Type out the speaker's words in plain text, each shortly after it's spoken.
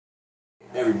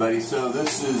Hey everybody, so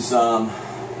this is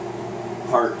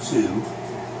part 2.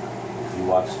 You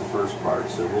watched the first part,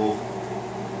 so we'll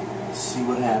see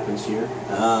what happens here.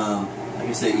 Like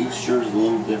I say, each shirt is a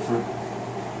little different.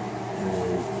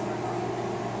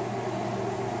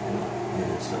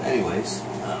 And so anyways,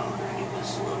 I'm going to get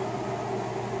this a little.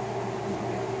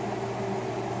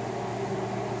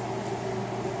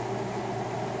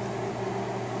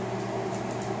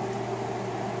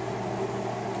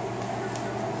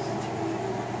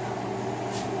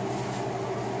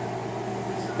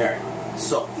 Alright,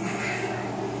 so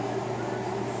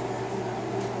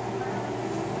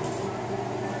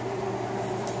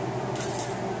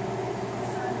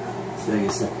like I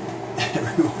said,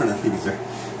 every one of these are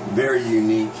very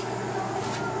unique,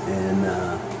 and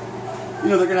you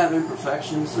know, they're going to have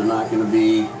imperfections. They're not going to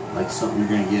be like something you're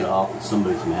going to get off of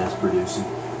somebody's mass producing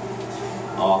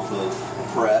off of a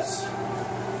press,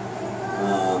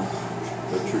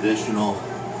 a traditional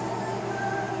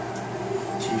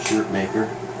t-shirt maker.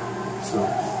 So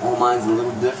all mine's a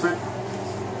little different.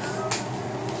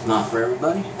 It's not for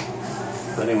everybody.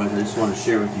 But anyways, I just want to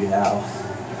share with you how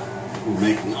we're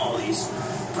making all these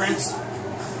prints.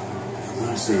 When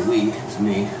I say we, it's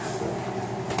me.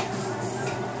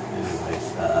 Anyways,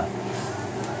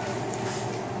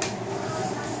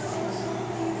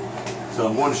 so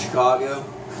I'm going to Chicago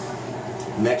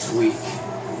next week.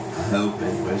 I hope,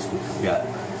 anyways. We've got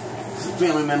some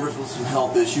family members with some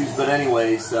health issues, but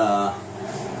anyways,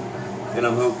 and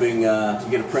I'm hoping to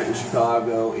get a print in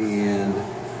Chicago. And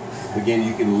again,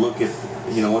 you can look at,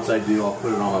 you know, once I do, I'll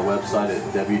put it on my website at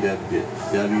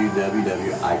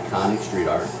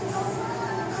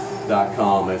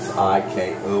www.iconicstreetart.com. It's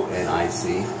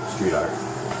IKONIC street art.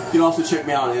 You can also check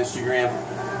me out on Instagram.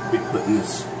 I'll be putting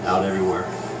this out everywhere.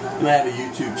 And I have a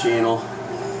YouTube channel,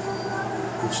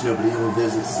 which nobody ever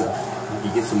visits, so if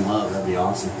you get some love, that'd be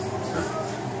awesome. So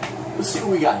let's see what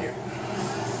we got here.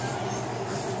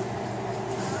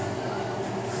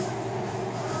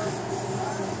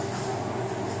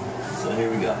 So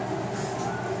here we go.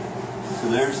 So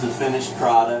there's the finished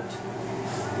product,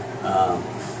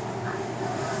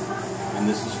 and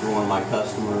this is for one of my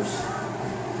customers.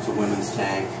 It's a women's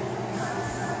tank,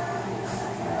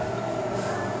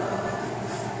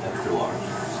 extra large.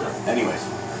 So anyways,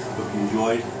 hope you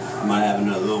enjoyed. I might have a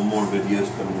little more videos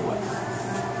coming your way.